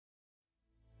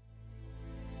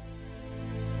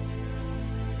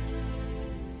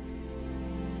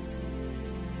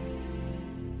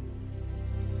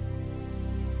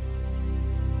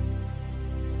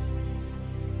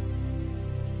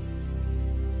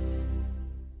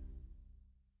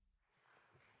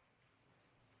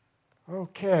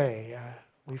Okay,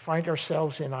 we find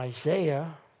ourselves in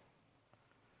Isaiah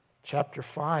chapter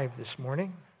 5 this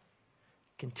morning,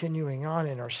 continuing on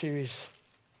in our series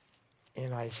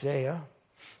in Isaiah.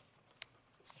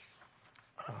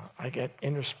 I get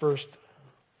interspersed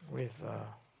with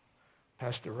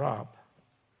Pastor Rob.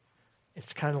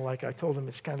 It's kind of like, I told him,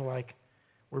 it's kind of like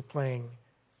we're playing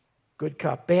good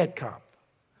cop, bad cop.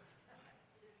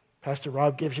 Pastor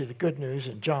Rob gives you the good news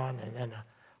and John, and then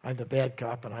I'm the bad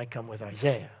cop and I come with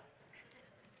Isaiah.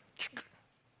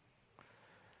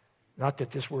 Not that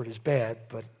this word is bad,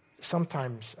 but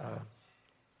sometimes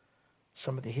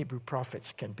some of the Hebrew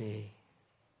prophets can be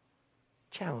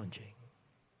challenging.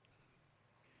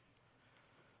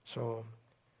 So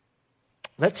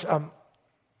let's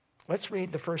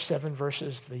read the first 7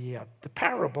 verses, the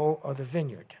parable of the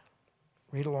vineyard.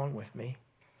 Read along with me.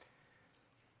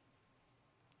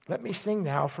 Let me sing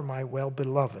now for my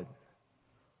well-beloved,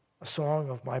 a song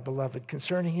of my beloved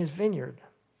concerning his vineyard.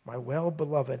 My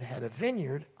well-beloved had a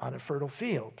vineyard on a fertile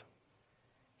field.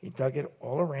 He dug it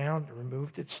all around,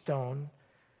 removed its stone,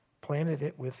 planted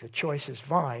it with the choicest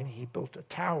vine. He built a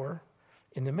tower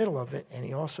in the middle of it, and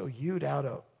he also hewed out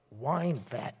a wine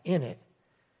vat in it.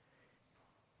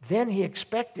 Then he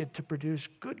expected to produce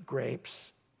good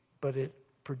grapes, but it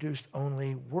produced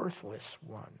only worthless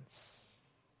ones.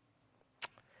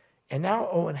 And now,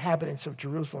 O inhabitants of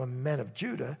Jerusalem, men of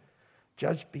Judah,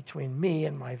 judge between me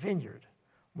and my vineyard.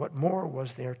 What more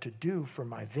was there to do for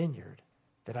my vineyard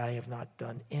that I have not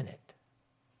done in it?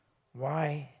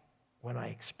 Why, when I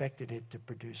expected it to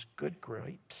produce good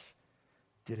grapes,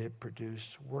 did it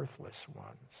produce worthless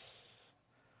ones?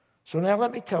 So now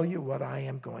let me tell you what I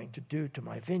am going to do to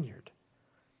my vineyard.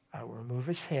 I will remove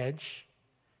its hedge.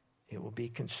 It will be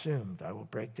consumed. I will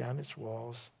break down its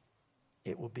walls.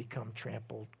 It will become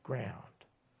trampled ground.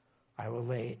 I will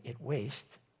lay it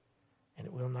waste, and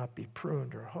it will not be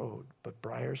pruned or hoed, but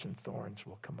briars and thorns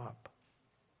will come up.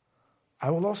 I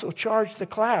will also charge the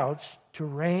clouds to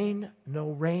rain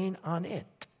no rain on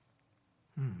it.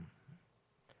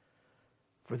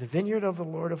 For the vineyard of the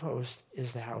Lord of hosts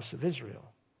is the house of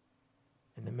Israel,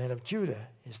 and the men of Judah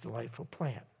his delightful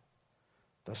plant.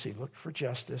 Thus he looked for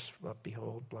justice, but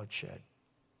behold, bloodshed.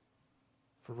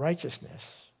 For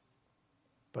righteousness,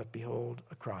 but behold,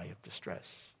 a cry of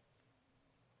distress.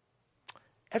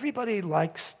 Everybody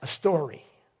likes a story.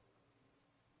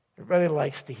 Everybody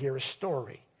likes to hear a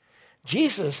story.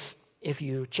 Jesus, if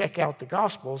you check out the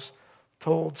Gospels,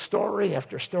 told story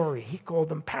after story. He called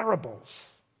them parables.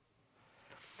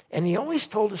 And he always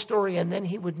told a story, and then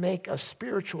he would make a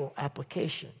spiritual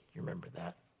application. You remember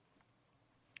that?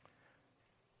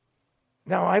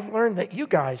 Now, I've learned that you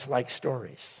guys like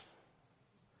stories.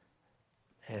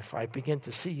 And if I begin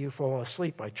to see you fall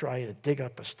asleep, I try to dig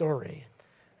up a story.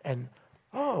 And,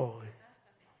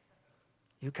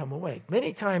 you come awake.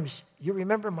 Many times you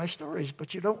remember my stories,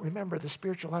 but you don't remember the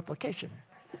spiritual application.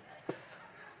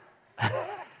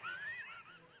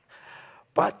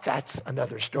 But that's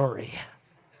another story.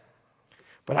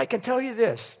 But I can tell you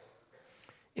this.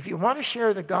 If you want to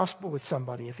share the gospel with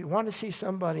somebody, if you want to see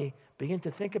somebody begin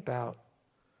to think about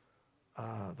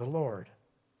the Lord,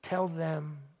 tell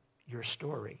them your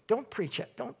story. Don't preach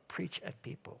at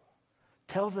people.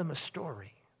 Tell them a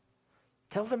story.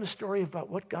 Tell them a story about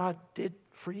what God did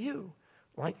for you,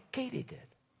 like Katie did.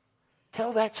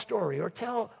 Tell that story, or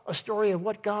tell a story of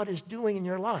what God is doing in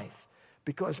your life.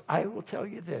 Because I will tell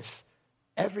you this,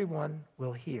 everyone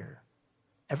will hear.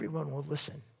 Everyone will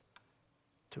listen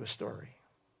to a story.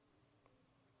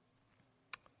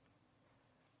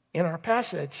 In our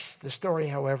passage, the story,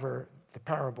 however, the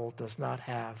parable does not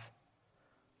have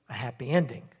a happy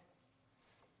ending.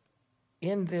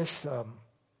 In this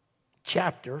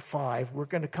chapter 5, we're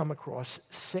going to come across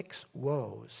 6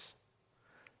 woes,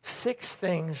 6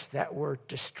 things that were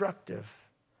destructive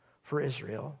for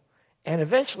Israel and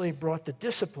eventually brought the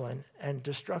discipline and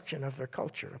destruction of their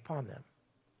culture upon them.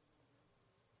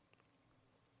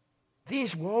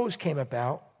 These woes came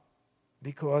about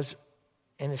because,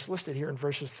 and it's listed here in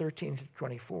verses 13 to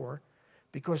 24,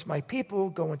 because my people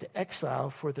go into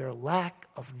exile for their lack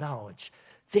of knowledge.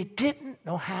 They didn't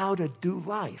know how to do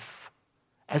life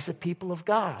as the people of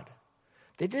God.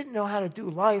 They didn't know how to do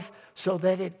life so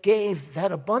that it gave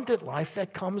that abundant life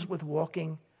that comes with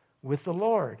walking with the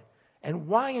Lord. And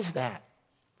why is that?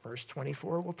 Verse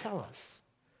 24 will tell us.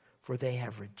 For they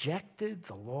have rejected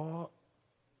the law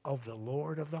of the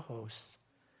Lord of the hosts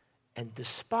and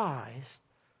despised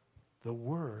the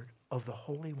word of the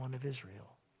Holy One of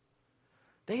Israel.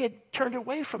 They had turned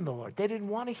away from the Lord. They didn't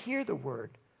want to hear the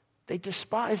word. They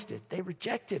despised it. They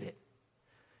rejected it.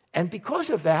 And because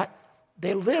of that,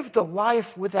 they lived a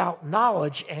life without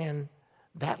knowledge, and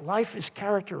That life is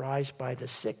characterized by the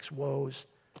 6 woes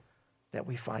that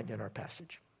we find in our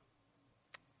passage.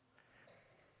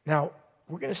 Now,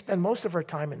 we're going to spend most of our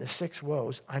time in the 6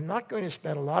 woes. I'm not going to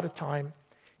spend a lot of time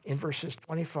in verses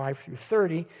 25 through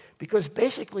 30 because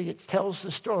basically it tells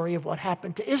the story of what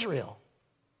happened to Israel.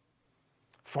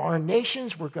 Foreign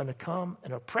nations were going to come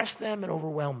and oppress them and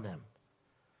overwhelm them.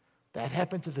 That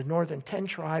happened to the northern 10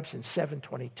 tribes in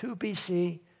 722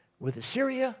 BC with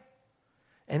Assyria,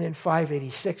 and in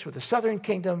 586 with the southern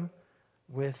kingdom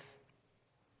with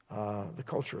the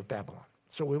culture of Babylon.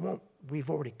 So we've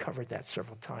already covered that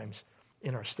several times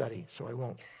in our study, so I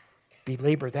won't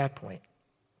belabor that point.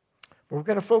 But we're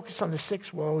going to focus on the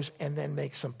 6 woes and then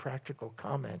make some practical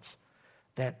comments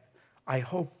that I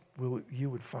hope you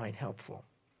would find helpful.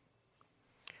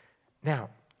 Now,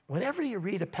 whenever you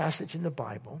read a passage in the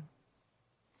Bible,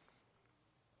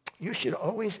 you should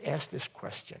always ask this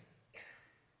question: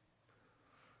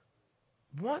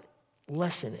 what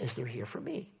lesson is there here for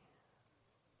me?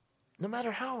 No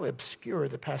matter how obscure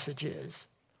the passage is,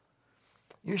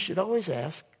 you should always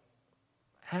ask,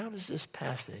 how does this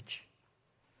passage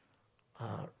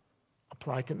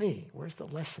apply to me? Where's the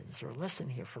lesson? Is there a lesson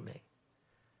here for me?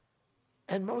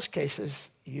 In most cases,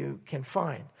 you can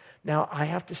find. Now, I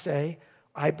have to say,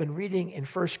 I've been reading in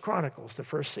 1 Chronicles, the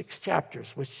first 6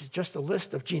 chapters, which is just a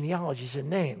list of genealogies and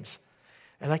names.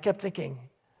 And I kept thinking,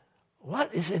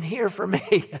 what is in here for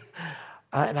me?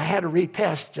 And I had to read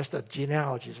past just the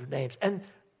genealogies of names. And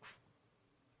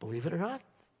believe it or not,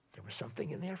 there was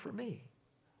something in there for me.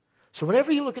 So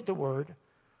whenever you look at the word,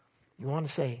 you want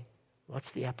to say,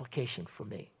 what's the application for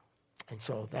me? And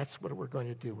so that's what we're going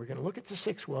to do. We're going to look at the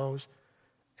 6 woes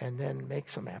and then make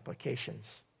some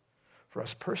applications for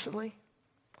us personally,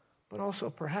 but also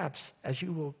perhaps, as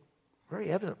you will very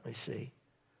evidently see,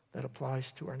 that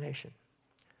applies to our nation.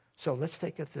 So let's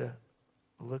take a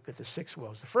look at the 6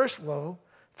 woes. The first woe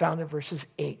found in verses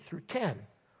 8 through 10.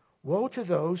 Woe to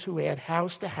those who add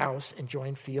house to house and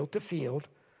join field to field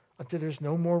until there's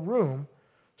no more room,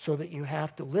 so that you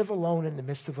have to live alone in the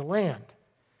midst of the land.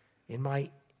 In my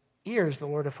ears, the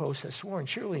Lord of hosts has sworn,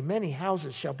 surely many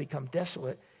houses shall become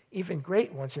desolate, even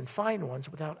great ones and fine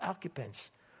ones without occupants.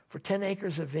 For 10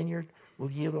 acres of vineyard will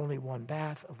yield only 1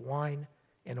 bath of wine,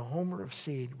 and a homer of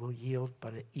seed will yield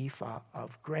but an ephah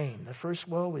of grain. The first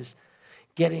woe is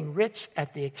getting rich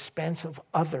at the expense of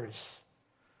others.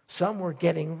 Some were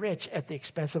getting rich at the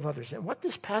expense of others. And what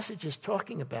this passage is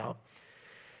talking about,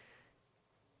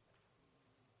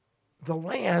 the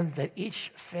land that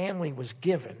each family was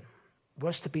given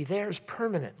was to be theirs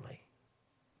permanently.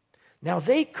 Now,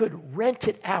 they could rent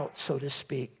it out, so to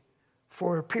speak,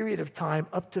 for a period of time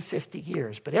up to 50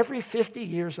 years. But every 50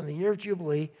 years on the year of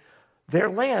Jubilee, their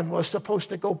land was supposed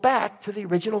to go back to the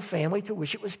original family to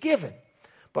which it was given.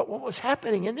 But what was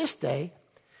happening in this day,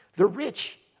 the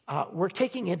rich were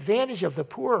taking advantage of the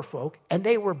poorer folk, and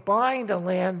they were buying the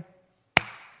land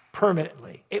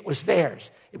permanently. It was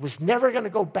theirs. It was never going to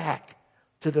go back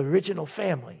to the original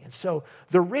family. And so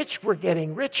the rich were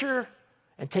getting richer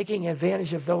and taking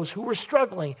advantage of those who were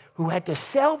struggling, who had to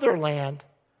sell their land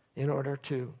in order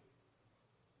to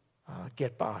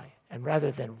get by. And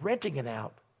rather than renting it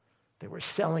out, they were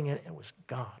selling it and it was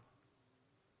gone.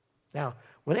 Now,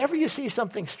 whenever you see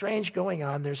something strange going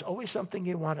on, there's always something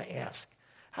you want to ask.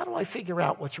 How do I figure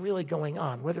out what's really going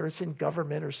on, whether it's in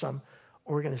government or some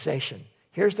organization?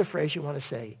 Here's the phrase you want to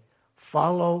say: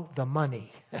 follow the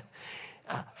money.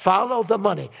 Follow the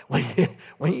money.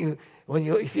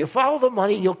 If you follow the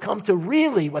money, you'll come to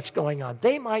really what's going on.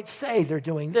 They might say they're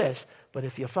doing this, but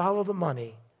if you follow the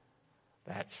money,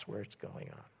 that's where it's going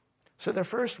on. So the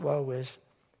first woe is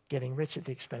getting rich at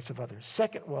the expense of others.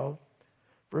 Second woe,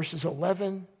 verses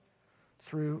 11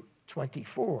 through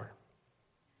 24.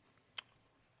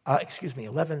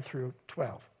 11 through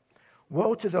 12.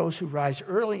 Woe to those who rise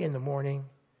early in the morning,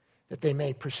 that they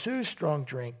may pursue strong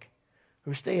drink,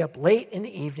 who stay up late in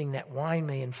the evening, that wine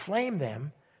may inflame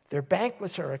them. Their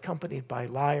banquets are accompanied by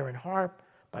lyre and harp,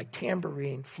 by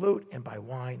tambourine, flute, and by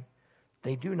wine.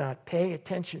 They do not pay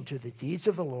attention to the deeds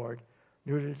of the Lord,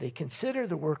 nor do they consider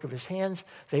the work of his hands.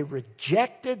 They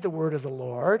rejected the word of the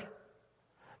Lord.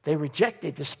 They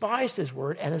despised his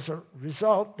word, and as a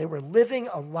result, they were living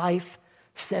a life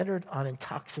centered on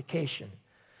intoxication.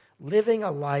 Living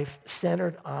a life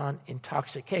centered on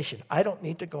intoxication. I don't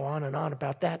need to go on and on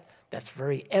about that. That's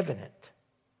very evident.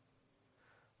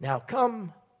 Now,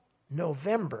 come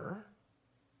November,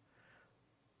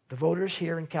 the voters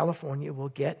here in California will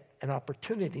get an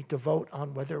opportunity to vote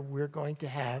on whether we're going to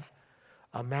have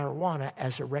marijuana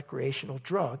as a recreational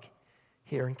drug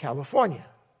here in California.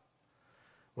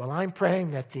 Well, I'm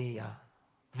praying that the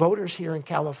voters here in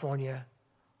California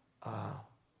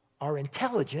are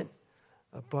intelligent,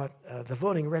 but the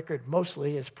voting record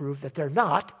mostly has proved that they're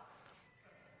not.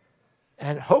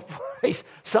 And hopefully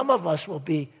some of us will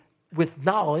be with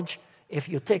knowledge if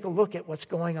you take a look at what's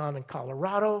going on in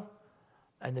Colorado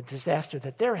and the disaster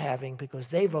that they're having because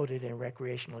they voted in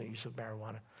recreational use of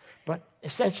marijuana. But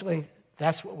essentially,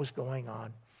 that's what was going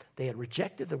on. They had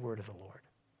rejected the word of the Lord.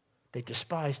 They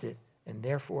despised it, and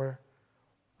therefore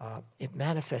it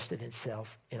manifested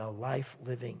itself in a life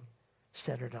living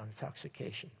centered on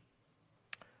intoxication.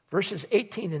 Verses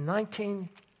 18 and 19,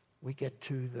 we get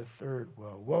to the third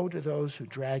woe. Woe to those who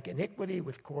drag iniquity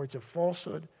with cords of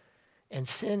falsehood and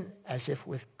sin as if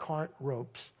with cart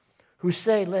ropes, who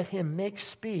say, let him make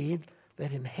speed,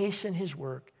 let him hasten his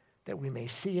work, that we may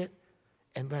see it,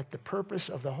 and let the purpose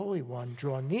of the Holy One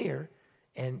draw near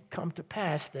and come to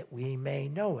pass that we may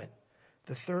know it.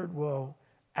 The third woe,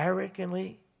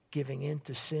 arrogantly giving in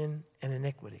to sin and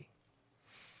iniquity.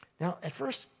 Now, at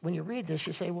first, when you read this,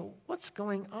 you say, well, what's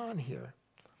going on here?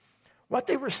 What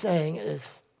they were saying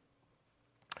is,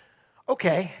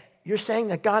 okay, you're saying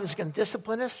that God is going to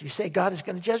discipline us? You say God is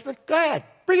going to judgment? Go ahead.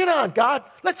 Bring it on, God.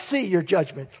 Let's see your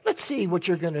judgment. Let's see what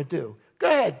you're going to do. Go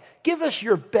ahead. Give us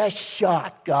your best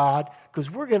shot, God, because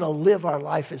we're going to live our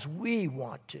life as we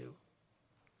want to.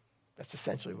 That's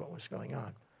essentially what was going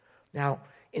on. Now,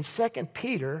 in 2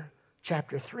 Peter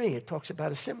chapter 3, it talks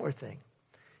about a similar thing.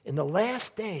 In the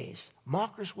last days,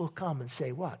 mockers will come and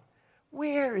say what?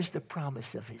 Where is the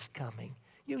promise of his coming?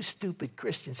 You stupid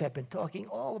Christians have been talking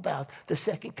all about the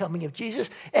second coming of Jesus,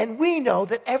 and we know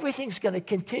that everything's going to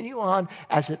continue on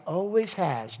as it always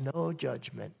has. No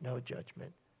judgment, no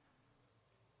judgment.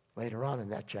 Later on in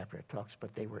that chapter it talks,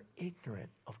 but they were ignorant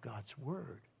of God's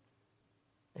word.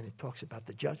 And it talks about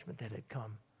the judgment that had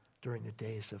come during the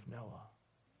days of Noah.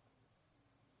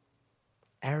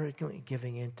 Arrogantly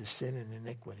giving in to sin and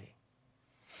iniquity.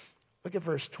 Look at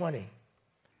verse 20,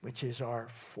 which is our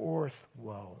fourth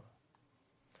woe.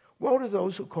 Woe to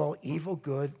those who call evil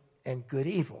good and good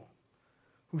evil,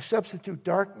 who substitute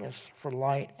darkness for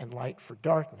light and light for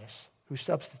darkness, who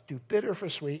substitute bitter for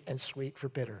sweet and sweet for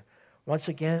bitter. Once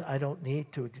again, I don't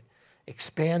need to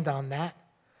expand on that.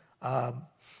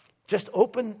 Just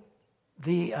open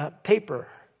the paper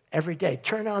every day.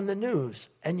 Turn on the news,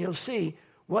 and you'll see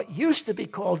what used to be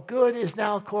called good is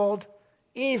now called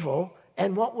evil,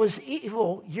 and what was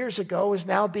evil years ago is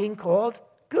now being called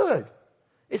good.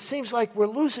 It seems like we're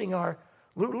losing our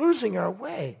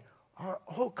way. Our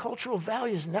whole cultural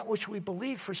values and that which we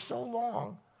believe for so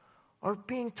long are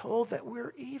being told that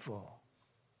we're evil.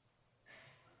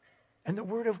 And the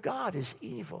Word of God is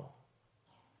evil.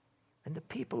 And the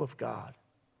people of God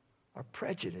are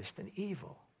prejudiced and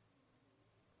evil.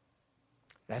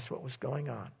 That's what was going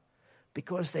on.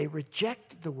 Because they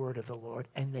rejected the word of the Lord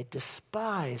and they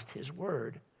despised his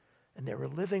word, and they were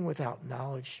living without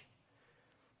knowledge,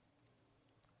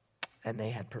 and they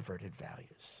had perverted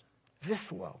values.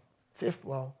 Fifth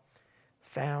woe,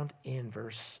 found in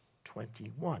verse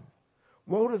 21.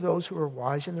 Woe to those who are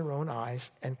wise in their own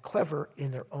eyes and clever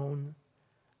in their own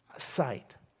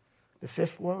sight. The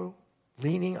fifth woe,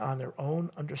 leaning on their own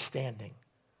understanding.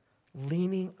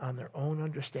 Leaning on their own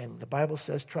understanding. The Bible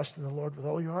says, trust in the Lord with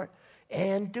all your heart,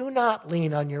 and do not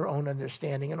lean on your own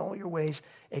understanding. In all your ways,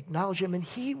 acknowledge him, and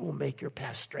he will make your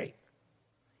path straight.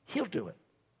 He'll do it.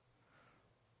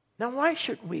 Now, why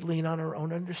shouldn't we lean on our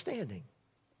own understanding?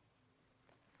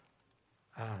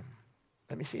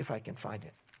 Let me see if I can find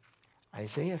it.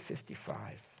 Isaiah 55.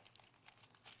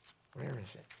 Where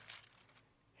is it?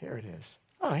 Here it is.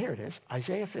 Oh, here it is.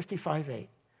 Isaiah 55:8.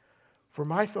 For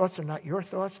my thoughts are not your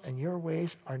thoughts, and your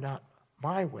ways are not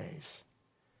my ways.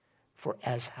 For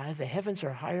as high the heavens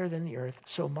are higher than the earth,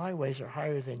 so my ways are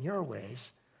higher than your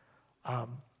ways.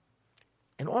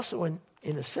 And also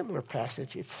in a similar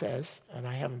passage, it says, and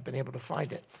I haven't been able to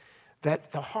find it,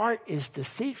 that the heart is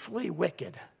deceitfully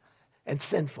wicked and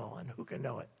sinful, and who can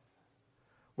know it?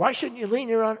 Why shouldn't you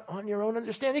lean on your own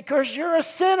understanding? Because you're a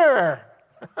sinner.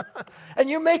 And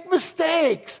you make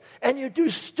mistakes. And you do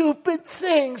stupid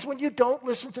things when you don't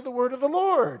listen to the word of the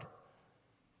Lord.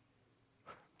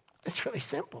 It's really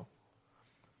simple.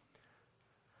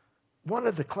 One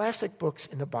of the classic books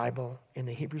in the Bible, in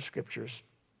the Hebrew Scriptures,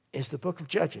 is the book of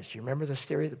Judges. You remember this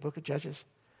theory of the book of Judges?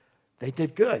 They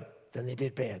did good, then they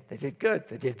did bad. They did good,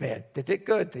 they did bad. They did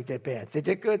good, they did bad. They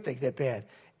did good, they did bad.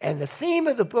 And the theme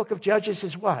of the book of Judges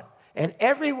is what? And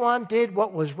everyone did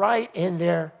what was right in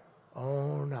their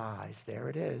own eyes. There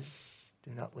it is.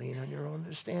 Do not lean on your own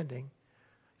understanding.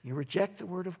 You reject the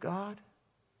word of God.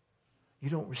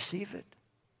 You don't receive it.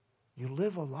 You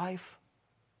live a life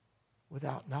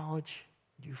without knowledge.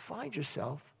 You find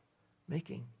yourself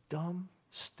making dumb,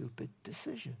 stupid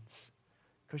decisions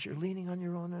because you're leaning on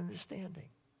your own understanding.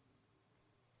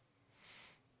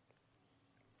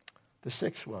 The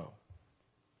sixth woe,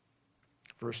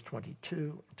 verse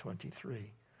 22 and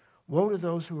 23. Woe to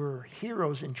those who are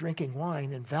heroes in drinking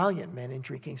wine and valiant men in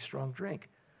drinking strong drink,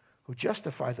 who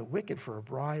justify the wicked for a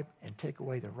bribe and take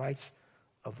away the rights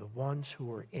of the ones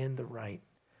who are in the right.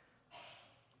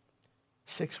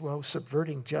 Sixth woe,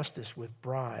 subverting justice with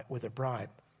a bribe.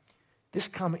 This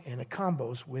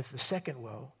combos with the second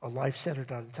woe, a life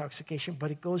centered on intoxication,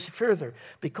 but it goes further.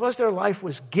 Because their life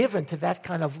was given to that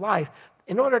kind of life,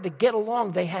 in order to get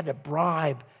along, they had to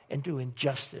bribe and do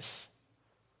injustice.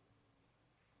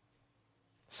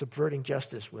 Subverting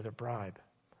justice with a bribe.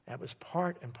 That was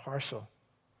part and parcel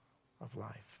of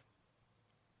life.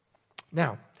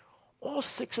 Now, all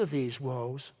six of these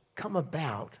woes come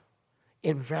about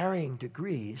in varying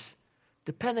degrees,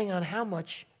 depending on how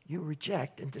much you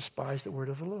reject and despise the word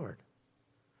of the Lord.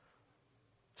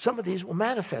 Some of these will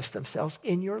manifest themselves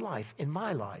in your life, in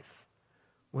my life,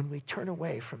 when we turn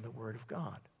away from the word of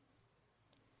God.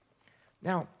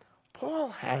 Now, Paul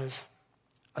has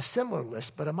a similar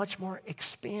list, but a much more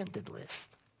expanded list.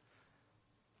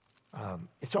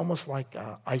 It's almost like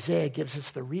Isaiah gives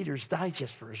us the Reader's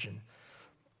Digest version,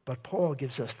 but Paul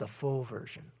gives us the full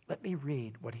version. Let me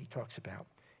read what he talks about.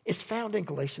 It's found in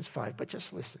Galatians 5, but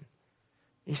just listen.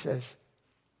 He says,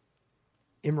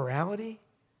 immorality,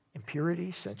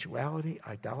 impurity, sensuality,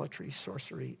 idolatry,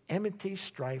 sorcery, enmity,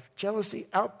 strife, jealousy,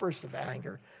 outbursts of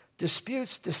anger,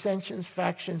 disputes, dissensions,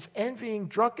 factions, envying,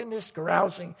 drunkenness,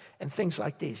 carousing, and things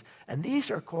like these. And these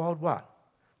are called what?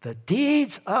 The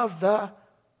deeds of the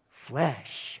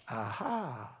flesh.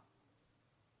 Aha.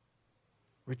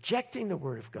 Rejecting the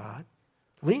word of God,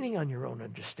 leaning on your own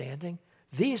understanding,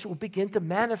 these will begin to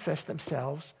manifest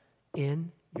themselves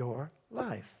in your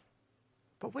life.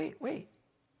 But wait,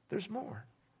 there's more.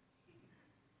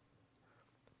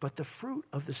 But the fruit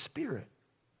of the Spirit,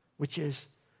 which is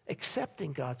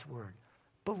accepting God's word,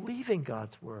 believing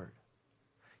God's word,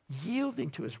 yielding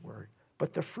to his word.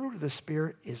 But the fruit of the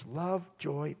Spirit is love,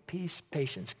 joy, peace,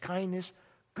 patience, kindness,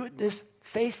 goodness,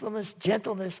 faithfulness,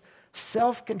 gentleness,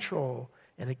 self-control.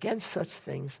 And against such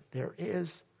things there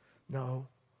is no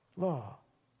law.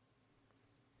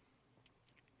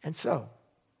 And so,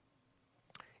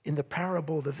 in the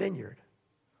parable of the vineyard,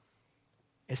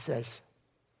 it says,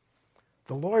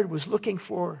 the Lord was looking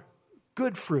for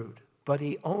good fruit, but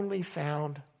he only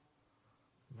found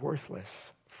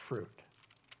worthless fruit.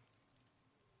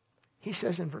 He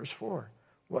says in verse 4,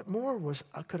 what more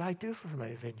could I do for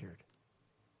my vineyard?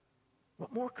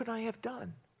 What more could I have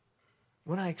done?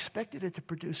 When I expected it to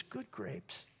produce good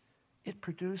grapes, it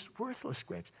produced worthless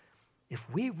grapes. If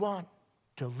we want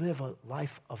to live a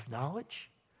life of knowledge,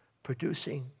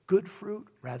 producing good fruit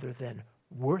rather than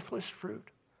worthless fruit,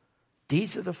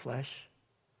 deeds of the flesh,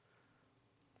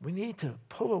 we need to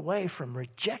pull away from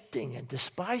rejecting and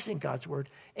despising God's word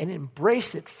and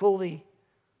embrace it fully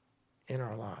in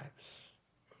our lives.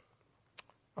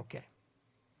 Okay.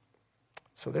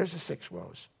 So there's the six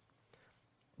woes.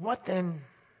 What then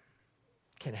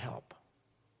can help?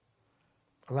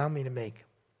 Allow me to make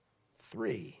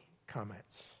 3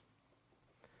 comments.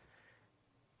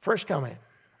 First comment.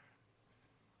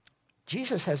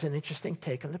 Jesus has an interesting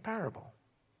take on the parable.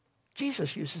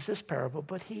 Jesus uses this parable,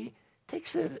 but he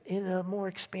takes it in a more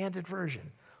expanded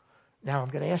version. Now I'm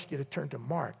going to ask you to turn to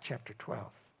Mark chapter 12.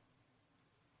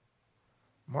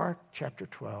 Mark chapter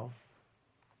 12,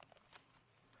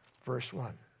 verse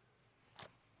 1.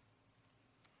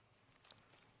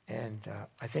 And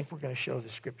I think we're going to show the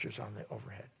scriptures on the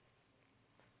overhead.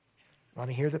 Want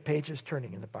to hear the pages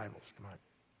turning in the Bibles? Come on.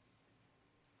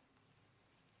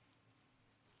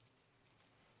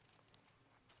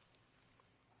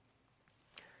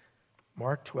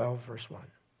 Mark 12, verse 1.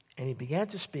 And he began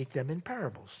to speak them in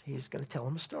parables. He's going to tell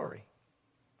them a story.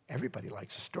 Everybody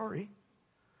likes a story.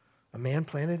 A man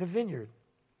planted a vineyard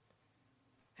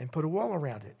and put a wall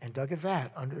around it and dug a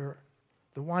vat under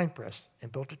the winepress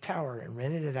and built a tower and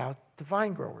rented it out to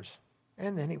vine growers.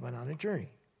 And then he went on a journey.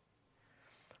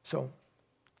 So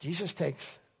Jesus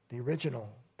takes the original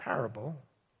parable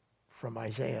from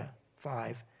Isaiah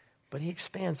 5, but he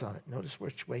expands on it. Notice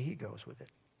which way he goes with it.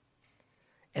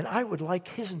 And I would like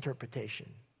his interpretation,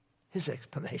 his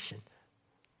explanation.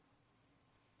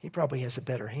 He probably has a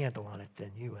better handle on it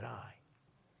than you and I.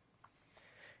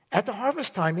 At the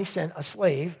harvest time, he sent a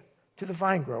slave to the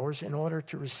vine growers in order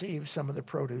to receive some of the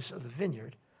produce of the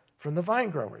vineyard from the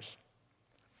vine growers.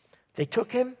 They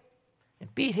took him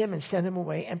and beat him and sent him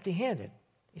away empty-handed.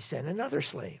 He sent another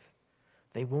slave.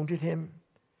 They wounded him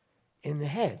in the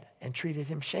head and treated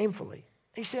him shamefully.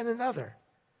 He sent another.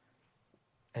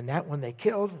 And that one they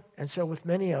killed, and so with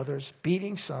many others,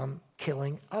 beating some,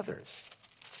 killing others.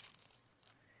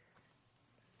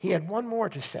 He had one more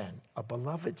to send, a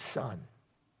beloved son.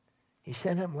 He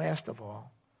sent him last of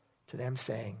all to them,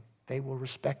 saying, they will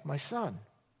respect my son.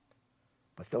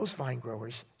 But those vine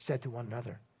growers said to one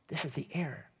another, this is the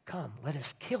heir. Come, let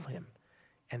us kill him,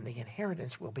 and the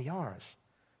inheritance will be ours.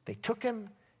 They took him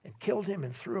and killed him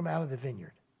and threw him out of the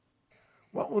vineyard.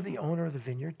 What will the owner of the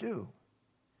vineyard do?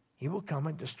 He will come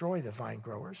and destroy the vine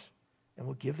growers and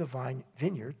will give the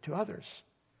vineyard to others.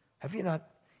 Have you not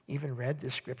even read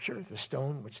this scripture, the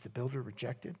stone which the builder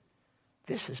rejected?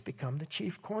 This has become the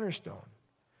chief cornerstone.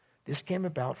 This came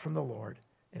about from the Lord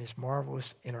and is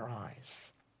marvelous in our eyes.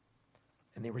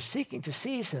 And they were seeking to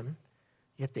seize him,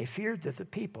 yet they feared that the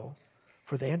people,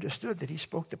 for they understood that he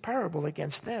spoke the parable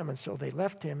against them, and so they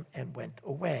left him and went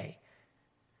away.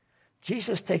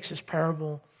 Jesus takes this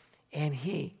parable and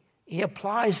he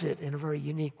applies it in a very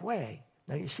unique way.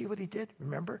 Now you see what he did?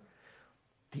 Remember?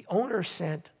 The owner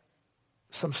sent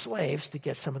some slaves to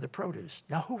get some of the produce.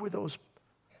 Now who were those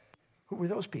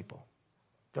people?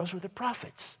 Those were the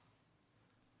prophets.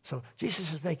 So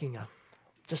Jesus is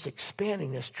just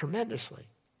expanding this tremendously.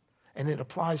 And it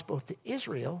applies both to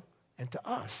Israel and to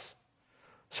us.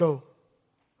 So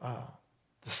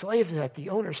the slaves that the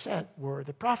owner sent were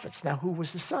the prophets. Now who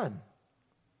was the son?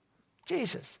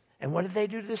 Jesus. And what did they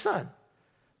do to the son?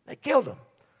 They killed him.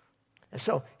 And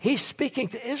so he's speaking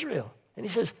to Israel. And he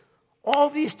says, all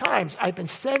these times I've been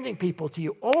sending people to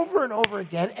you over and over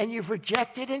again, and you've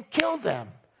rejected and killed them.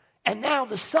 And now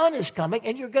the son is coming,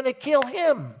 and you're going to kill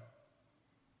him.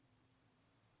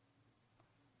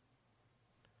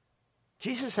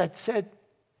 Jesus had said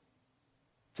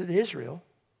to the Israel,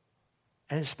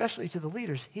 and especially to the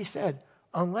leaders, he said,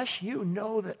 unless you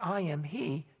know that I am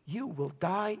he, you will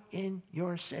die in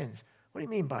your sins. What do you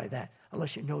mean by that?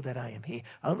 Unless you know that I am he.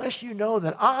 Unless you know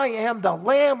that I am the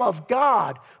Lamb of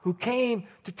God who came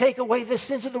to take away the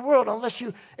sins of the world. Unless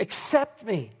you accept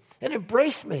me and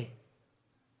embrace me.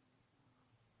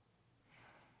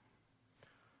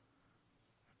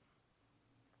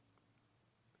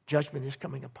 Judgment is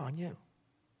coming upon you.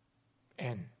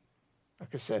 And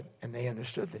like I said, and they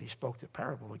understood that he spoke the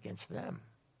parable against them,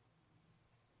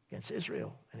 against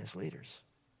Israel and his leaders.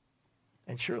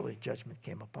 And surely judgment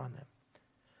came upon them.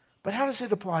 But how does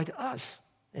it apply to us?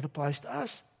 It applies to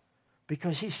us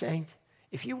because he's saying,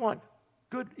 if you want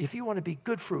to be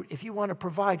good fruit, if you want to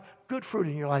provide good fruit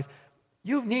in your life,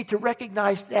 you need to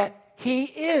recognize that he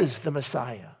is the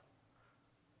Messiah.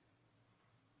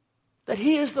 That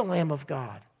he is the Lamb of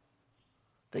God.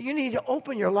 That you need to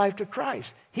open your life to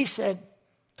Christ. He said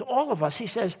to all of us, he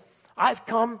says, I've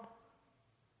come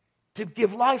to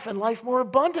give life and life more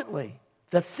abundantly.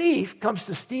 The thief comes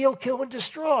to steal, kill, and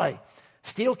destroy.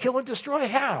 Steal, kill, and destroy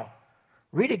how?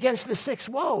 Read against the 6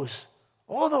 woes.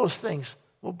 All those things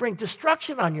will bring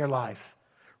destruction on your life.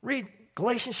 Read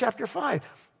Galatians chapter 5.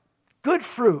 Good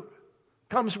fruit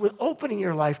comes with opening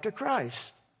your life to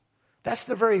Christ. That's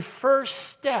the very first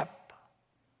step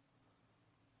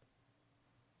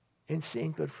in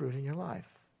seeing good fruit in your life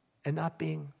and not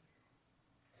being,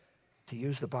 to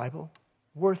use the Bible,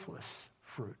 worthless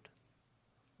fruit.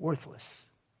 Worthless.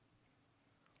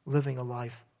 Living a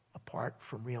life apart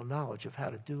from real knowledge of how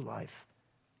to do life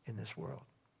in this world.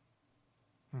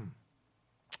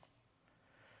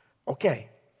 Okay.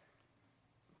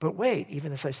 But wait,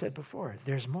 even as I said before,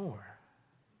 there's more.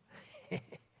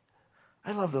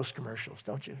 I love those commercials,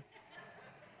 don't you?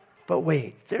 But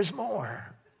wait, there's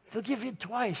more. They'll give you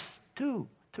twice, two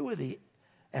of the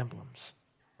emblems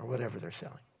or whatever they're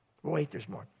selling. But wait, there's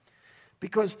more.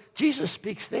 Because Jesus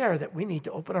speaks there that we need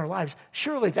to open our lives.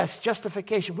 Surely that's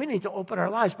justification. We need to open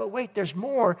our lives. But wait, there's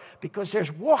more because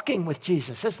there's walking with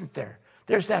Jesus, isn't there?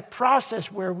 There's that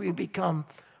process where we become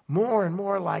more and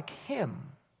more like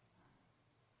him.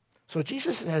 So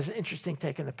Jesus has an interesting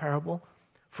take in the parable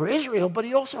for Israel, but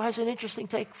he also has an interesting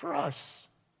take for us.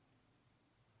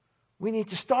 We need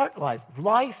to start life.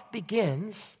 Life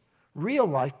begins, real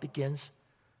life begins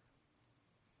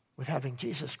with having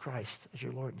Jesus Christ as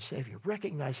your Lord and Savior,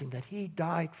 recognizing that he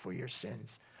died for your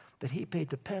sins, that he paid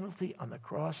the penalty on the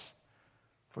cross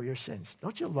for your sins.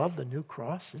 Don't you love the new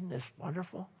cross? Isn't this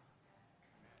wonderful?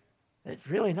 It's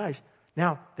really nice.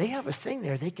 Now, they have a thing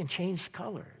there. They can change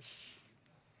colors.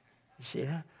 You see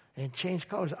that? And change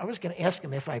colors. I was going to ask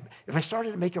him if I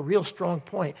started to make a real strong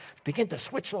point, begin to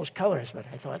switch those colors, but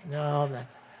I thought, no, that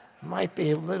might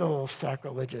be a little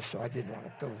sacrilegious, so I didn't want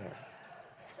to go there.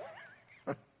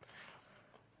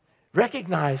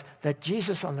 Recognize that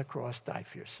Jesus on the cross died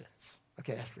for your sins.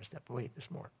 Okay, that's the first step. Wait,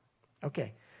 there's more.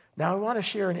 Okay, now I want to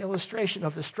share an illustration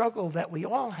of the struggle that we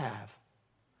all have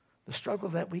the struggle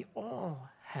that we all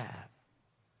have.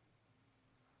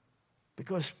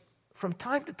 Because from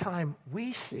time to time,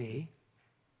 we see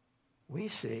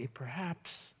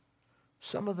perhaps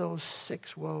some of those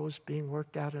 6 woes being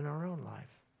worked out in our own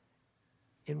life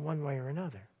in one way or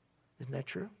another. Isn't that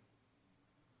true?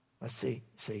 Let's see.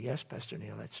 Say, yes, Pastor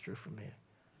Neil, that's true for me.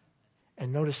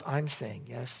 And notice I'm saying,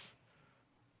 yes,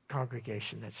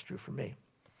 congregation, that's true for me.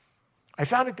 I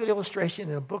found a good illustration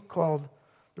in a book called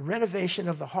The Renovation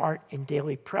of the Heart in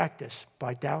Daily Practice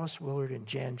by Dallas Willard and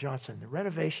Jan Johnson. The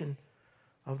Renovation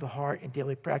of the Heart in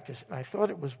Daily Practice. And I thought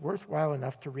it was worthwhile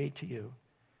enough to read to you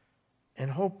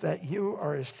and hope that you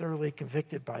are as thoroughly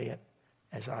convicted by it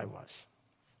as I was.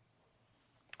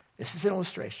 This is an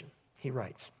illustration. He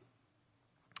writes,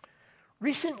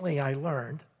 recently I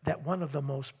learned that one of the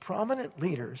most prominent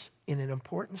leaders in an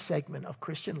important segment of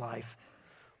Christian life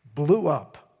blew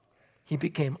up. He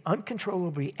became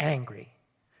uncontrollably angry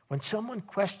when someone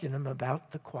questioned him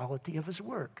about the quality of his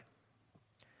work.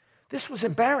 This was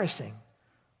embarrassing,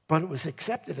 but it was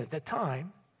accepted at the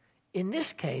time. In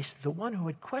this case, the one who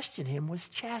had questioned him was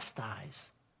chastised.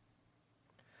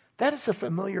 That is a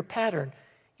familiar pattern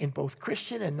in both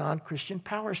Christian and non-Christian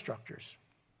power structures.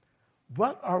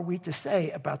 What are we to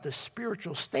say about the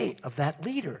spiritual state of that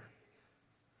leader?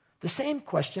 The same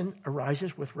question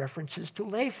arises with references to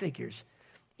lay figures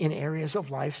in areas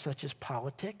of life such as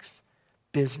politics,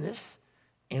 business,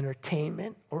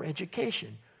 entertainment, or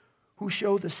education, who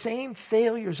show the same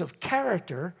failures of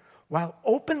character while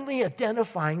openly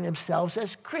identifying themselves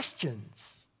as Christians.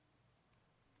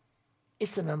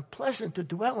 It's unpleasant to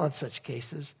dwell on such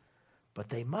cases, but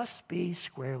they must be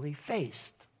squarely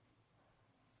faced.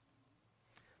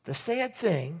 The sad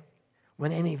thing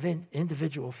when any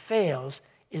individual fails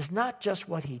is not just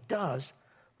what he does,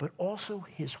 but also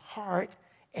his heart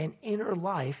and inner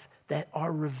life that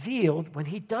are revealed when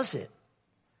he does it.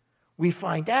 We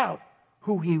find out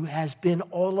who he has been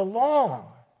all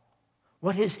along,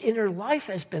 what his inner life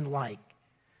has been like,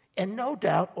 and no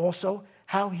doubt also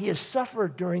how he has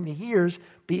suffered during the years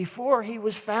before he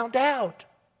was found out.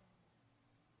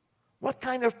 What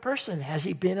kind of person has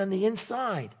he been on the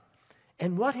inside?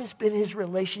 And what has been his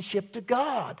relationship to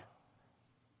God?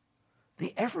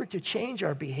 The effort to change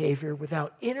our behavior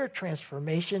without inner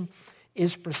transformation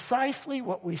is precisely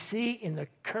what we see in the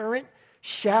current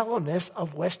shallowness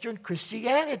of Western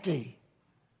Christianity.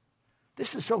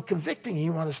 This is so convicting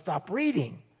you want to stop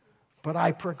reading, but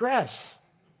I progress.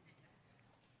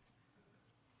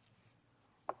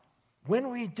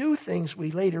 When we do things we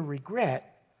later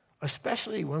regret,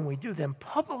 especially when we do them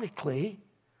publicly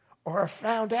or are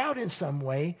found out in some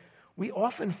way, we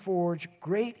often forge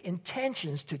great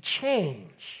intentions to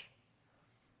change.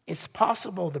 It's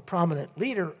possible the prominent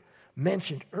leader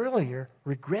mentioned earlier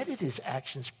regretted his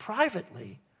actions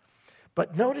privately,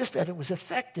 but notice that it was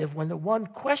effective when the one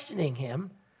questioning him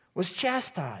was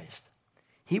chastised.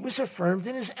 He was affirmed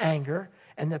in his anger,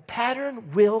 and the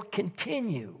pattern will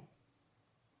continue.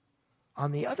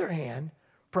 On the other hand,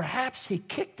 perhaps he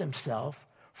kicked himself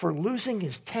for losing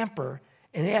his temper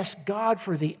and asked God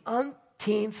for the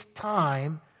umpteenth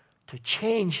time to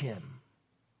change him.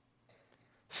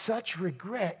 Such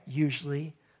regret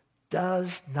usually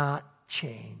does not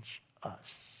change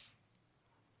us.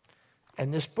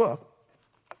 And this book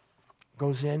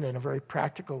goes in a very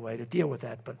practical way to deal with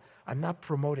that, but I'm not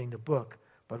promoting the book,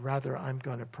 but rather I'm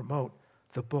going to promote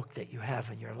the book that you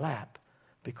have in your lap,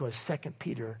 because 2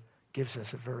 Peter gives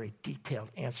us a very detailed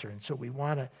answer. And so we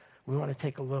want to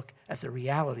take a look at the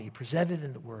reality presented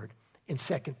in the Word in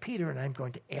 2 Peter, and I'm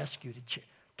going to ask you to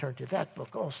turn to that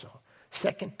book also.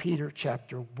 2 Peter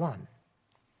chapter 1.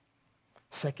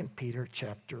 2 Peter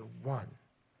chapter 1.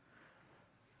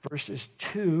 Verses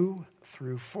 2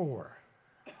 through 4.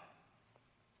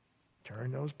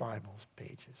 Turn those Bibles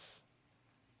pages.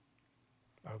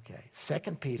 Okay,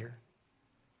 2 Peter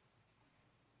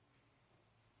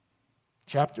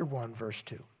chapter 1, verse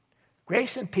 2.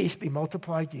 Grace and peace be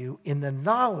multiplied to you in the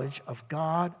knowledge of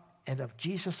God and of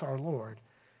Jesus our Lord,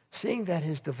 seeing that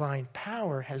his divine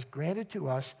power has granted to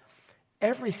us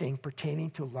everything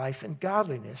pertaining to life and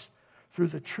godliness through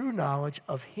the true knowledge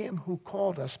of him who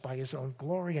called us by his own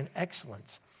glory and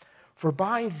excellence. For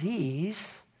by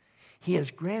these he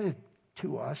has granted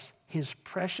to us his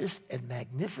precious and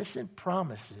magnificent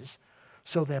promises,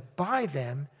 so that by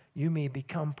them you may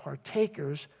become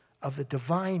partakers of the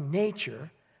divine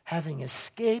nature, having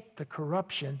escaped the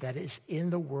corruption that is in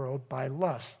the world by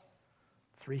lust.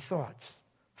 3 thoughts.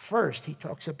 First, he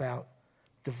talks about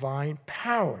divine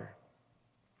power.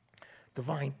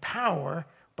 Divine power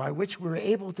by which we're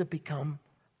able to become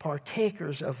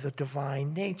partakers of the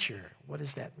divine nature. What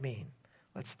does that mean?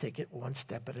 Let's take it one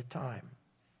step at a time.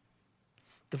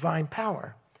 Divine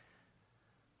power.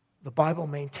 The Bible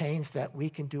maintains that we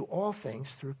can do all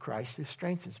things through Christ who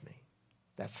strengthens me.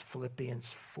 That's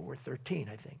Philippians 4:13,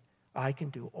 I think. I can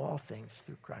do all things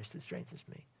through Christ who strengthens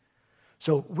me.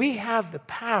 So we have the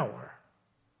power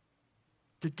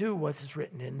to do what is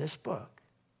written in this book.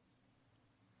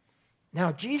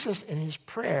 Now, Jesus, in his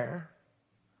prayer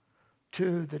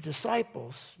to the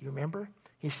disciples, you remember?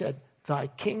 He said, "Thy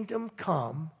kingdom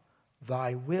come,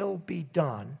 thy will be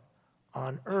done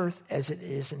on earth as it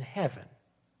is in heaven."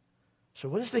 So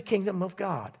what is the kingdom of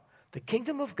God? The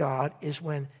kingdom of God is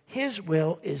when his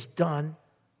will is done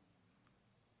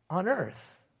on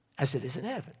earth as it is in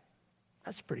heaven.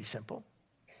 That's pretty simple.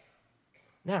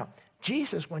 Now,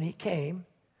 Jesus, when he came,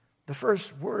 the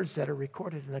first words that are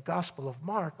recorded in the Gospel of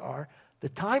Mark are, "The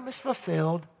time is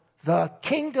fulfilled, the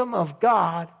kingdom of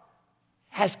God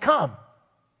has come,"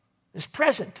 is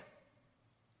present.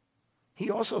 He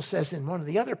also says in one of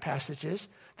the other passages,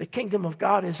 "The kingdom of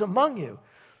God is among you."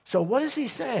 So what is he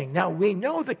saying? Now, we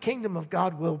know the kingdom of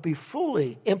God will be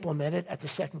fully implemented at the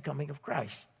second coming of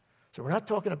Christ. So we're not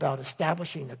talking about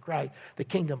establishing the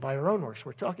kingdom by our own works.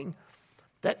 We're talking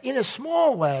that in a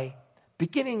small way,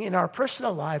 beginning in our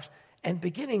personal lives and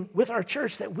beginning with our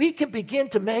church, that we can begin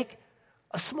to make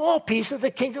a small piece of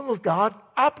the kingdom of God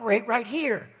operate right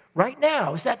here, right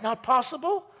now. Is that not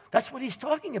possible? That's what he's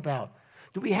talking about.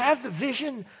 Do we have the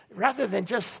vision rather than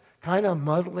just kind of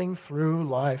muddling through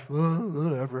life? Well,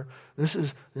 whatever. This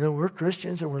is, we're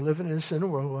Christians and we're living in a sin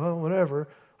world. Well, whatever.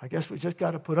 I guess we just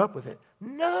got to put up with it.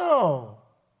 No.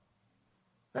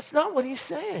 That's not what he's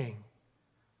saying.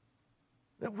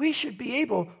 That we should be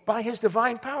able, by his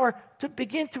divine power, to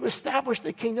begin to establish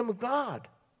the kingdom of God.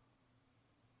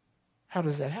 How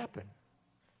does that happen?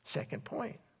 Second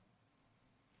point.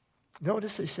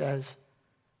 Notice it says,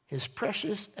 his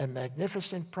precious and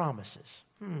magnificent promises.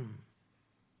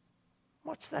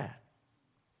 What's that?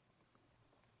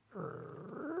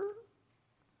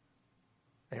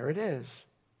 There it is.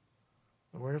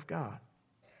 The Word of God.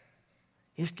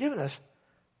 He's given us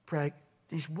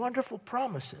these wonderful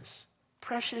promises,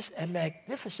 precious and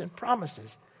magnificent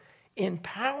promises,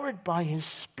 empowered by his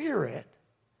Spirit.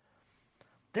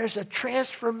 There's a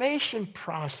transformation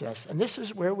process, and this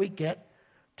is where we get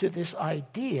to this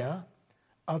idea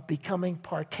of becoming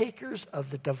partakers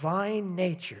of the divine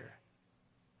nature.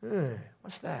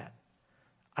 What's that?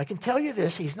 I can tell you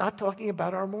this, he's not talking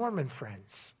about our Mormon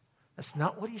friends. That's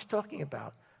not what he's talking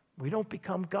about. We don't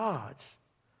become gods,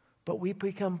 but we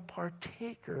become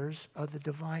partakers of the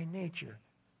divine nature.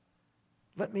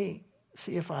 Let me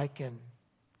see if I can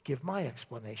give my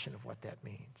explanation of what that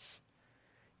means.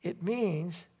 It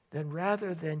means that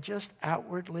rather than just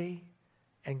outwardly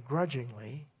and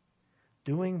grudgingly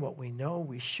doing what we know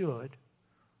we should,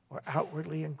 or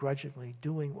outwardly and grudgingly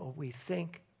doing what we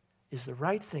think is the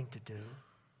right thing to do,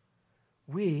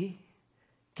 we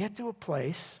get to a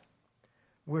place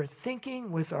where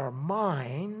thinking with our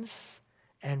minds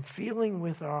and feeling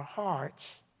with our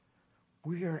hearts,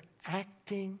 we are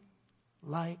acting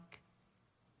like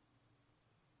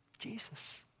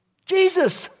Jesus.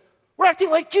 Jesus! We're acting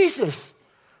like Jesus.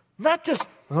 Not just,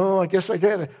 I guess I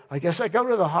go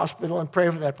to the hospital and pray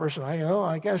for that person.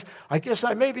 I guess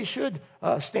I maybe should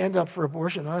stand up for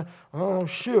abortion. I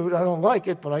don't like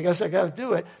it, but I guess I got to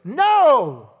do it.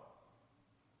 No!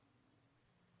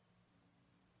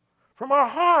 From our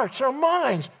hearts, our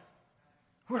minds,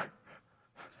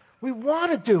 we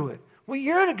want to do it. We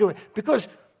yearn to do it. Because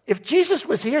if Jesus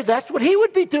was here, that's what he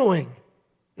would be doing.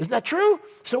 Isn't that true?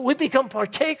 So we become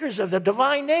partakers of the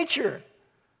divine nature.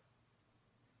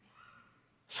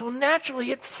 So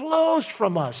naturally, it flows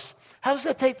from us. How does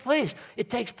that take place? It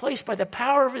takes place by the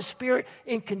power of his Spirit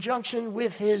in conjunction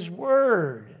with his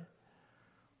Word.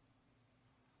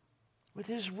 With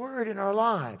his Word in our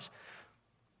lives.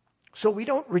 So we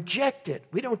don't reject it.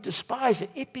 We don't despise it.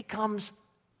 It becomes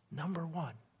number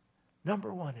one.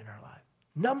 Number one in our life.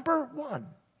 Number one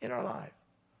in our life.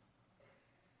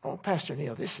 Oh, Pastor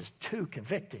Neil, this is too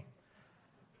convicting.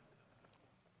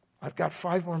 I've got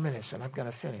 5 more minutes and I'm going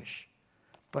to finish.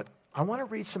 But I want to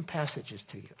read some passages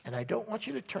to you. And I don't want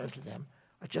you to turn to them.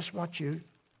 I just want you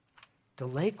to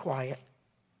lay quiet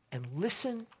and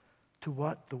listen to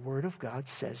what the Word of God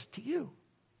says to you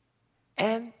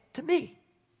and to me.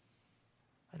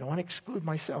 I don't want to exclude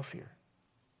myself here.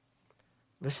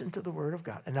 Listen to the Word of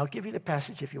God. And I'll give you the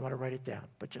passage if you want to write it down.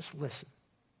 But just listen.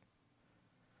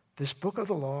 This book of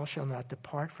the law shall not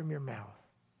depart from your mouth,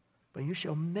 but you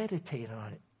shall meditate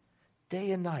on it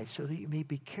day and night, so that you may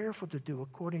be careful to do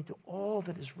according to all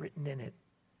that is written in it.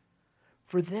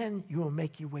 For then you will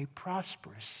make your way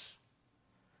prosperous,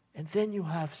 and then you'll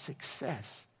have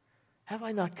success. Have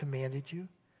I not commanded you?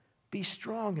 Be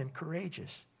strong and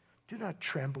courageous. Do not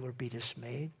tremble or be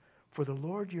dismayed, for the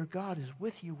Lord your God is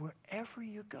with you wherever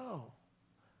you go.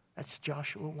 That's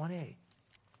Joshua 1:8.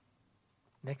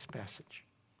 Next passage.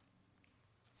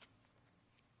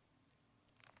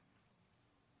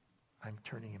 I'm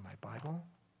turning in my Bible.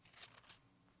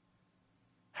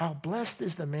 How blessed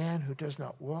is the man who does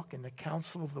not walk in the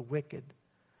counsel of the wicked,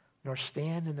 nor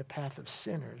stand in the path of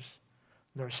sinners,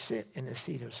 nor sit in the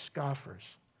seat of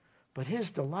scoffers. But his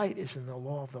delight is in the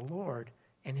law of the Lord,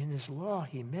 and in his law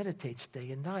he meditates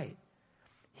day and night.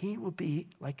 He will be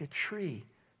like a tree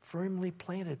firmly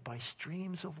planted by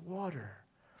streams of water,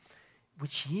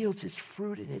 which yields its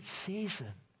fruit in its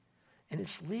season, and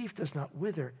its leaf does not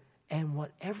wither, and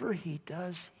whatever he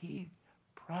does, he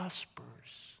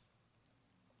prospers.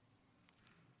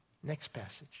 Next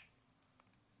passage.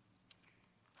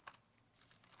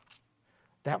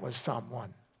 That was Psalm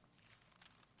 1.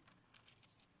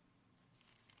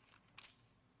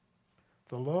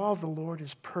 The law of the Lord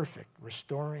is perfect,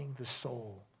 restoring the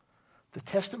soul. The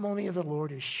testimony of the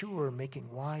Lord is sure,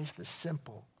 making wise the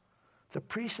simple. The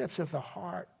precepts of the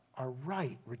heart are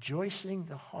right, rejoicing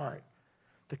the heart.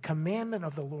 The commandment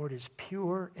of the Lord is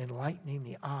pure, enlightening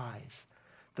the eyes.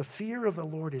 The fear of the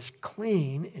Lord is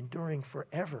clean, enduring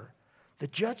forever. The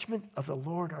judgment of the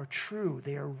Lord are true.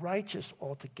 They are righteous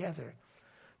altogether.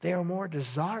 They are more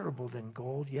desirable than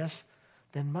gold, yes,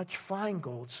 than much fine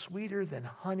gold, sweeter than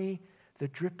honey, the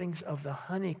drippings of the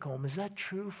honeycomb. Is that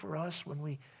true for us when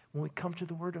we come to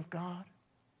the Word of God?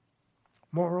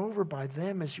 Moreover, by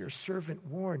them is your servant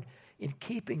warned. In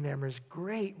keeping them is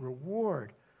great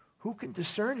reward. Who can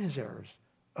discern his errors?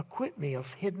 Acquit me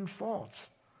of hidden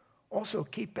faults. Also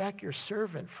keep back your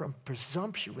servant from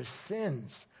presumptuous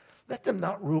sins. Let them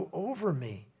not rule over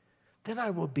me. Then I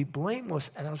will be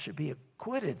blameless, and I shall be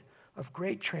acquitted of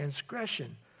great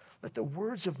transgression. Let the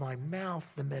words of my mouth,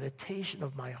 the meditation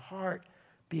of my heart,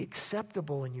 be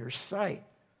acceptable in your sight,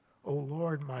 O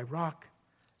Lord, my rock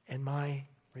and my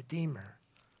redeemer.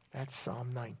 That's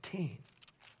Psalm 19.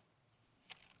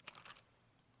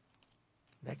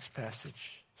 Next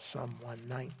passage, Psalm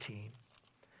 119.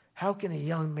 How can a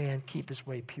young man keep his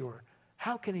way pure?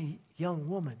 How can a young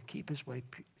woman keep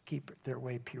their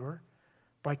way pure?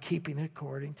 By keeping it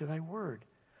according to thy word.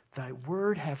 Thy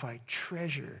word have I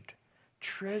treasured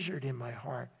in my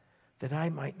heart, that I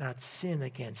might not sin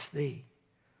against thee.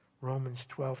 Romans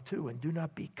 12:2. And do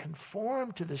not be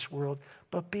conformed to this world,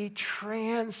 but be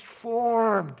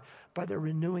transformed by the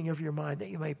renewing of your mind, that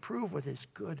you may prove what is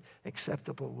good,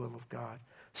 acceptable will of God.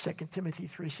 2 Timothy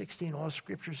 3:16. All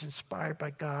scripture is inspired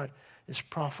by God, is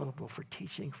profitable for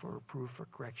teaching, for reproof, for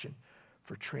correction,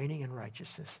 for training in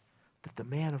righteousness, that the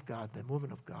man of God, the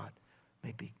woman of God,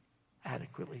 may be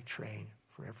adequately trained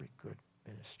for every good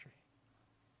ministry.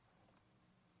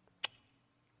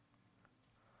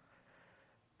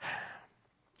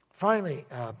 Finally,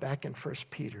 back in 1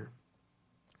 Peter,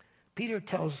 Peter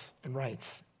tells and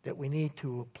writes that we need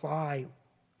to apply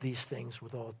these things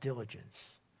with all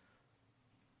diligence.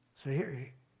 So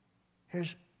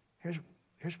here's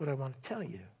what I want to tell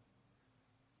you.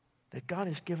 That God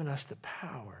has given us the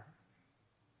power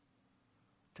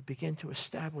to begin to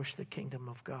establish the kingdom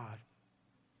of God.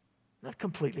 Not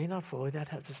completely, not fully. That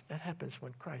happens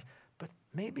when Christ. But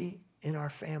maybe in our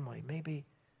family, maybe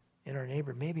in our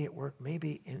neighbor, maybe at work,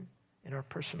 maybe in our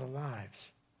personal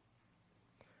lives.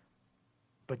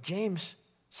 But James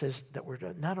says that we're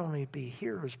to not only be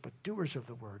hearers, but doers of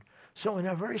the word. So in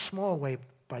a very small way,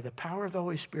 by the power of the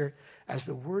Holy Spirit, as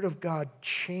the word of God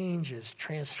changes,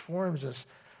 transforms us,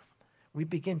 we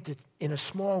begin to, in a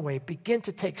small way, begin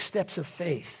to take steps of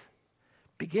faith.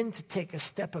 Begin to take a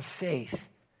step of faith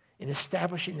in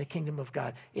establishing the kingdom of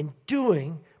God. In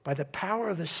doing, by the power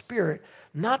of the Spirit,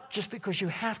 not just because you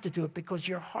have to do it, because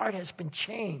your heart has been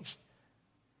changed.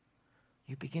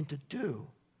 You begin to do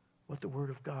what the Word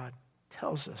of God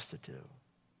tells us to do.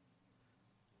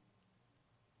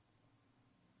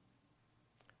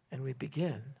 And we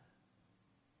begin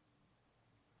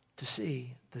to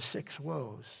see the 6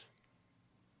 woes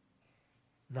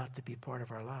not to be part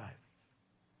of our life.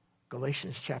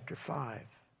 Galatians chapter 5,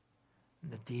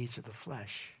 and the deeds of the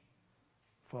flesh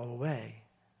fall away.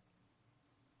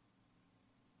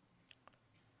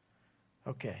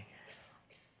 Okay.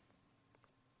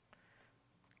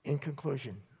 In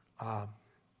conclusion,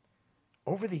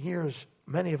 over the years,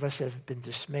 many of us have been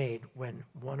dismayed when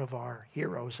one of our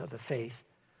heroes of the faith,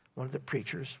 one of the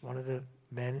preachers, one of the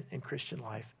men in Christian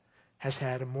life, has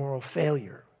had a moral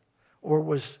failure, or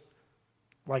was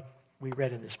like we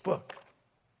read in this book.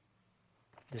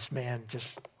 This man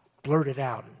just blurted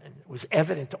out, and it was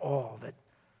evident to all that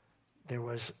there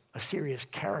was a serious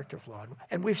character flaw.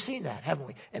 And we've seen that, haven't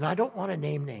we? And I don't want to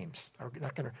name names.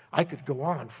 I could go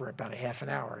on for about a half an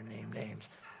hour and name names,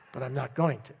 but I'm not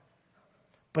going to.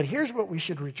 But here's what we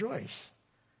should rejoice.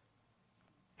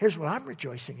 Here's what I'm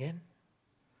rejoicing in.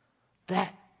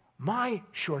 That my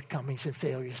shortcomings and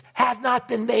failures have not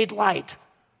been made light.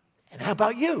 And how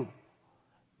about you?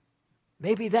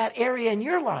 Maybe that area in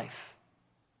your life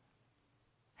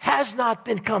has not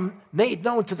become made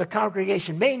known to the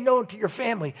congregation, made known to your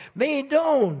family, made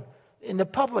known in the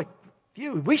public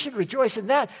view. We should rejoice in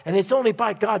that. And it's only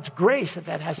by God's grace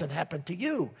that hasn't happened to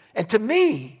you and to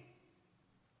me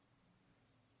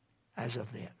as of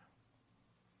yet.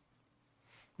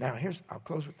 Now, I'll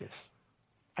close with this.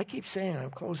 I keep saying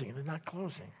I'm closing, and I'm not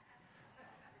closing.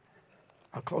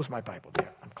 I'll close my Bible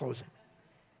there. I'm closing.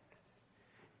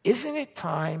 Isn't it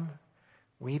time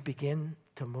we begin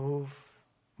to move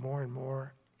more and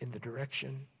more in the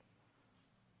direction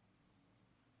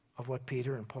of what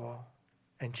Peter and Paul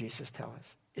and Jesus tell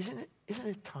us? Isn't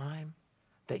it time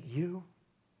that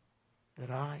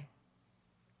I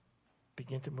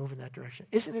begin to move in that direction?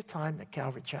 Isn't it time that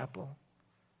Calvary Chapel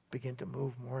begin to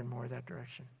move more and more that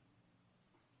direction?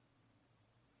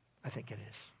 I think it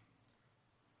is.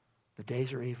 The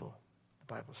days are evil,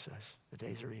 the Bible says. The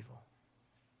days are evil.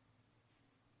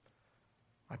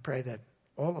 I pray that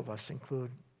all of us,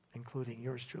 including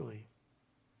yours truly,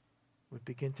 would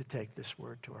begin to take this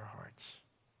word to our hearts.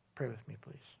 Pray with me,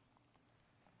 please.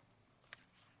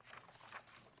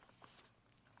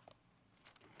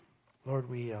 Lord,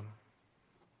 we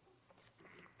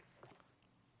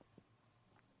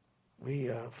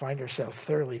find ourselves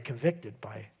thoroughly convicted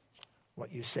by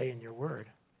what you say in your word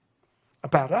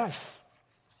about us.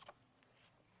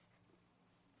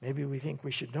 Maybe we think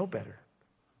we should know better.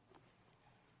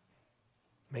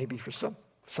 Maybe for some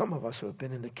of us who have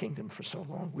been in the kingdom for so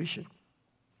long, we should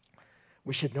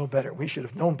know better. We should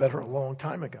have known better a long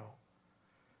time ago.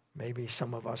 Maybe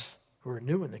some of us who are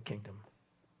new in the kingdom,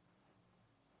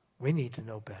 we need to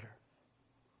know better.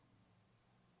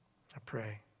 I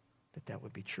pray that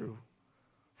would be true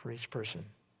for each person,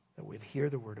 that we'd hear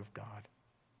the word of God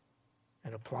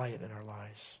and apply it in our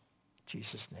lives. In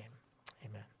Jesus' name,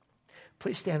 amen.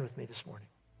 Please stand with me this morning.